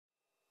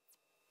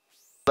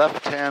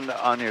Left hand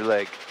on your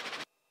leg.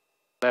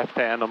 Left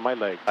hand on my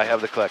leg. I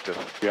have the collective.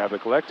 You have the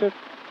collective?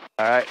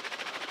 All right.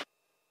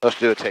 Let's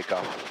do a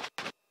takeoff.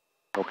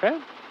 Okay.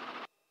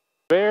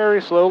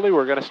 Very slowly,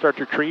 we're going to start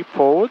to creep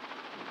forward.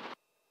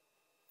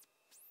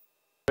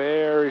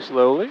 Very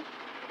slowly.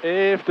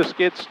 If the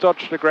skids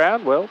touch the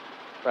ground, well,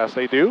 as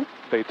they do,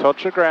 they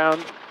touch the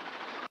ground.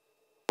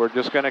 We're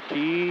just going to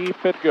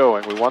keep it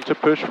going. We want to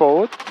push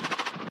forward.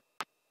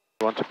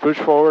 We want to push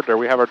forward. There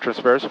we have our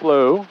transverse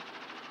flow.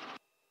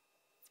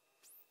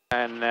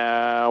 And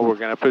now we're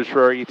going to push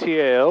for our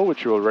ETL,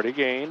 which you already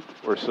gained.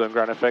 We're still in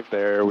ground effect.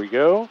 There we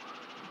go.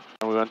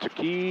 And we want to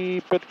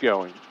keep it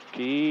going.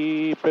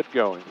 Keep it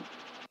going.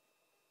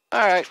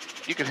 All right.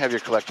 You can have your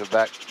collective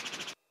back.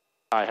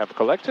 I have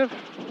collective.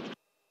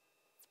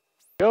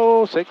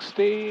 Go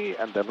 60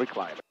 and then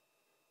recline it.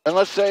 And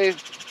let's say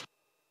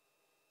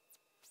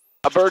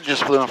a bird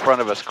just flew in front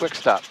of us. Quick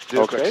stop.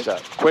 Do a quick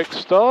stop. Quick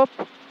stop.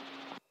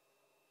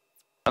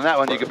 On that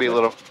one, you can be a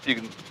little,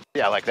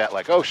 yeah, like that,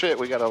 like, oh shit,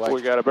 we got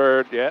a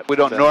bird, yeah. We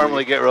don't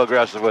normally get real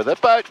aggressive with it,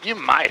 but you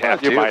might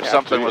have to if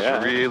something was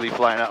really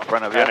flying out in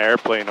front of you. An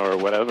airplane or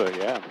whatever,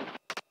 yeah.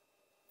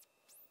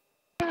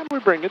 And we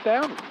bring it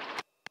down.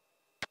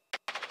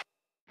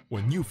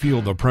 When you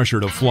feel the pressure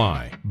to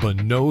fly, but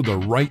know the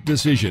right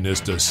decision is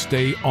to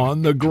stay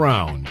on the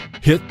ground,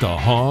 hit the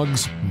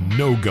hogs,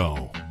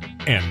 no-go,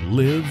 and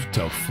live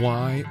to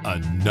fly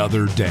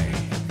another day.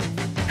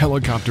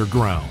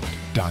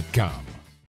 Helicopterground.com